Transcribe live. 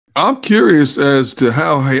I'm curious as to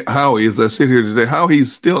how as I sit here today, how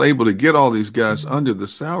he's still able to get all these guys under the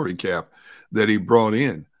salary cap that he brought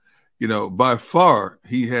in. You know, by far,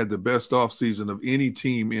 he had the best offseason of any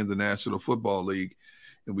team in the National Football League.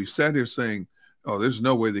 And we sat here saying, oh, there's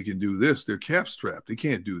no way they can do this. They're cap strapped. They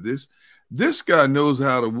can't do this. This guy knows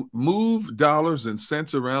how to move dollars and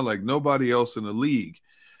cents around like nobody else in the league.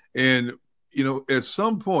 And, you know, at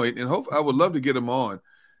some point, and hope I would love to get him on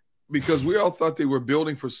because we all thought they were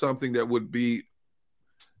building for something that would be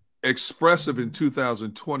expressive in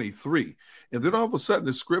 2023. And then all of a sudden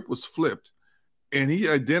the script was flipped and he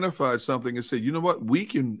identified something and said, you know what, we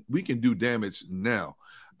can do damage now.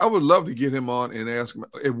 I would love to get him on and ask him,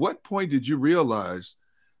 at what point did you realize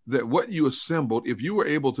that what you assembled, if you were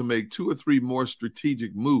able to make two or three more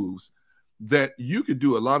strategic moves, that you could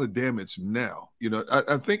do a lot of damage now? You know,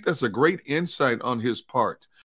 I think that's a great insight on his part.